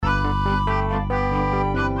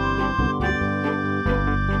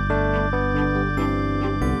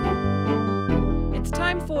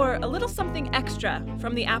for a little something extra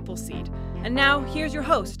from the Appleseed. And now, here's your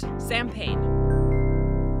host, Sam Payne.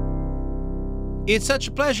 It's such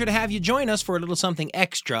a pleasure to have you join us for a little something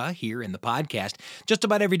extra here in the podcast. Just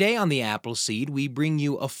about every day on the Appleseed, we bring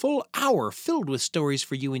you a full hour filled with stories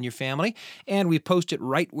for you and your family, and we post it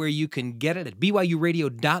right where you can get it at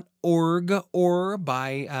byuradio.org or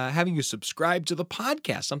by having you subscribe to the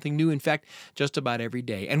podcast, something new, in fact, just about every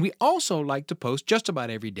day. And we also like to post just about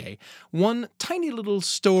every day one tiny little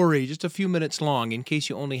story, just a few minutes long, in case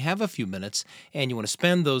you only have a few minutes and you want to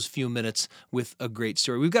spend those few minutes with a great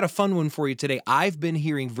story. We've got a fun one for you today. I've been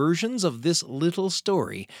hearing versions of this little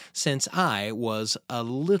story since I was a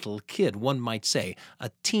little kid, one might say,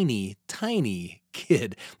 a teeny tiny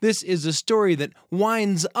kid. This is a story that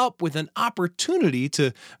winds up with an opportunity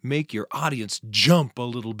to make your audience jump a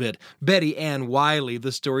little bit. Betty Ann Wylie,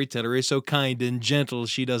 the storyteller, is so kind and gentle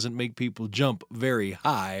she doesn't make people jump very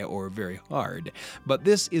high or very hard. But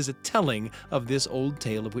this is a telling of this old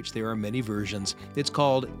tale of which there are many versions. It's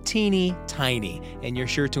called Teeny Tiny, and you're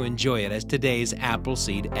sure to enjoy it as today's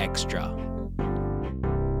Appleseed Extra.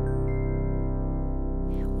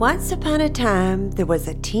 Once upon a time, there was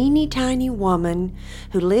a teeny tiny woman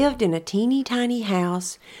who lived in a teeny tiny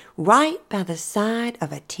house right by the side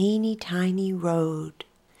of a teeny tiny road.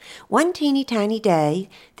 One teeny tiny day,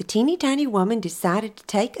 the teeny tiny woman decided to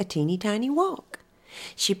take a teeny tiny walk.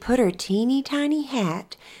 She put her teeny tiny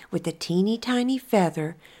hat with a teeny tiny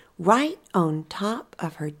feather right on top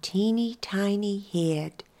of her teeny tiny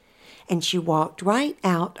head, and she walked right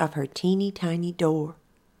out of her teeny tiny door.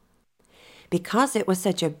 Because it was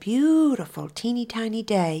such a beautiful teeny tiny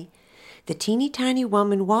day, the teeny tiny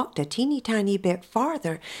woman walked a teeny tiny bit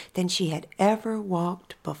farther than she had ever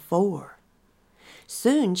walked before.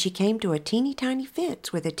 Soon she came to a teeny tiny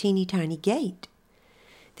fence with a teeny tiny gate.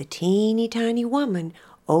 The teeny tiny woman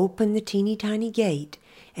opened the teeny tiny gate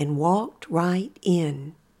and walked right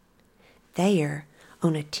in. There,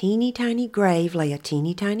 on a teeny tiny grave, lay a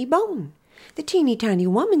teeny tiny bone. The teeny tiny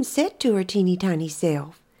woman said to her teeny tiny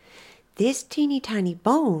self, "This teeny tiny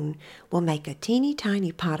bone will make a teeny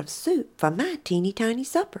tiny pot of soup for my teeny tiny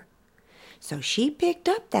supper." So she picked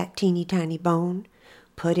up that teeny tiny bone,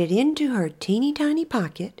 put it into her teeny tiny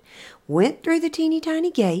pocket, went through the teeny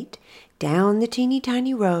tiny gate, down the teeny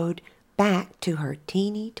tiny road, back to her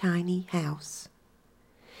teeny tiny house.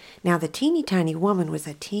 Now the teeny tiny woman was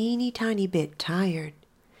a teeny tiny bit tired,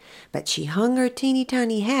 but she hung her teeny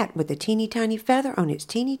tiny hat with a teeny tiny feather on its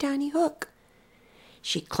teeny tiny hook.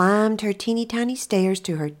 She climbed her teeny tiny stairs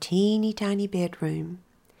to her teeny tiny bedroom.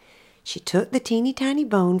 She took the teeny tiny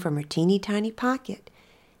bone from her teeny tiny pocket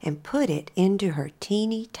and put it into her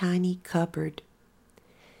teeny tiny cupboard.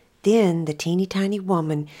 Then the teeny tiny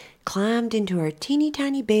woman climbed into her teeny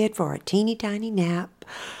tiny bed for a teeny tiny nap.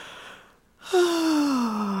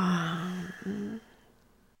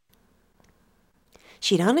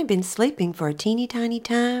 She'd only been sleeping for a teeny tiny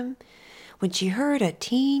time when she heard a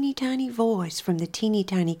teeny tiny voice from the teeny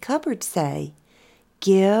tiny cupboard say,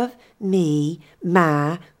 "Give me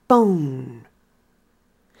my bone."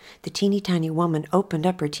 The teeny tiny woman opened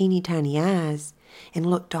up her teeny tiny eyes and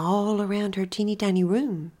looked all around her teeny tiny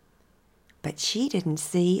room, but she didn't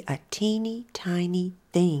see a teeny tiny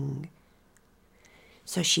thing.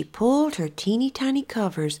 So she pulled her teeny tiny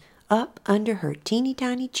covers up under her teeny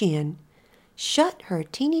tiny chin, shut her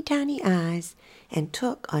teeny tiny eyes, and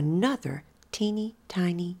took another teeny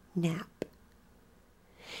tiny nap.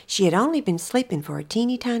 She had only been sleeping for a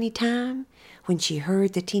teeny tiny time when she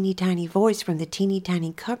heard the teeny tiny voice from the teeny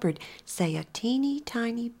tiny cupboard say a teeny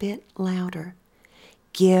tiny bit louder,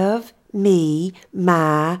 "Give me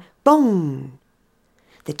my bone."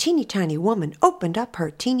 The teeny tiny woman opened up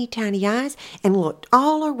her teeny tiny eyes and looked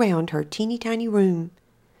all around her teeny tiny room,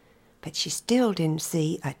 but she still didn't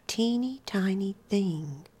see a teeny tiny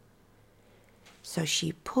thing. So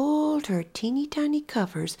she pulled her teeny tiny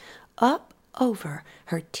covers up over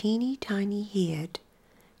her teeny tiny head,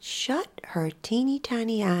 shut her teeny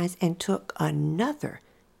tiny eyes, and took another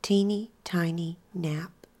teeny tiny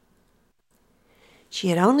nap. She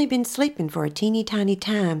had only been sleeping for a teeny tiny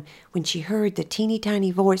time when she heard the teeny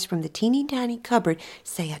tiny voice from the teeny tiny cupboard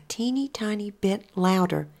say a teeny tiny bit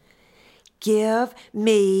louder, "Give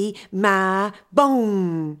me my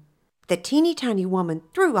bone." The teeny tiny woman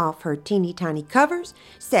threw off her teeny tiny covers,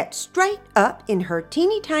 sat straight up in her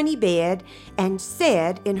teeny tiny bed, and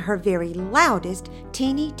said in her very loudest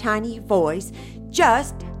teeny tiny voice,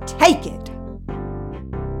 "Just take it."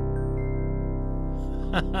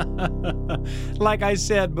 Like I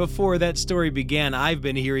said before that story began, I've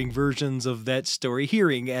been hearing versions of that story,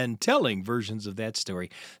 hearing and telling versions of that story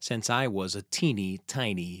since I was a teeny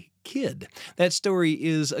tiny kid. That story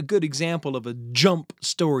is a good example of a jump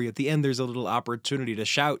story. At the end, there's a little opportunity to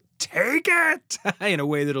shout, "Take it!" in a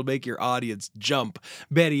way that'll make your audience jump.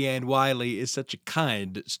 Betty Ann Wylie is such a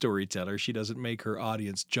kind storyteller. She doesn't make her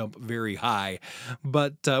audience jump very high.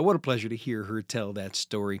 But what a pleasure to hear her tell that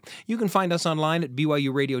story. You can find us online at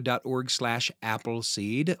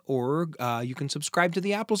byuradio.org/Appleseed, or you can subscribe to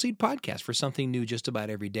the Appleseed podcast for something new just about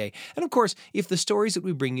every day. And of course, if the stories that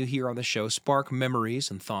we bring you here on the show spark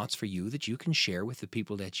memories and thoughts for you that you can share with the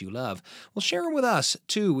people that you love, well, share them with us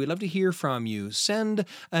too. We'd love to hear from you. Send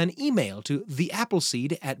an email to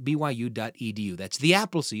theappleseed@byu.edu. That's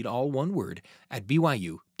theappleseed, all one word, at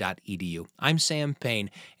byu.edu. I'm Sam Payne,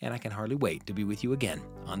 and I can hardly wait to be with you again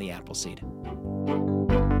on the Appleseed.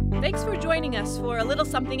 Thanks for joining us for a little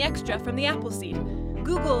something extra from the Appleseed.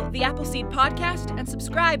 Google the Appleseed podcast and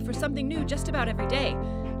subscribe for something new just about every day.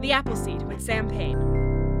 The Appleseed with Sam Payne.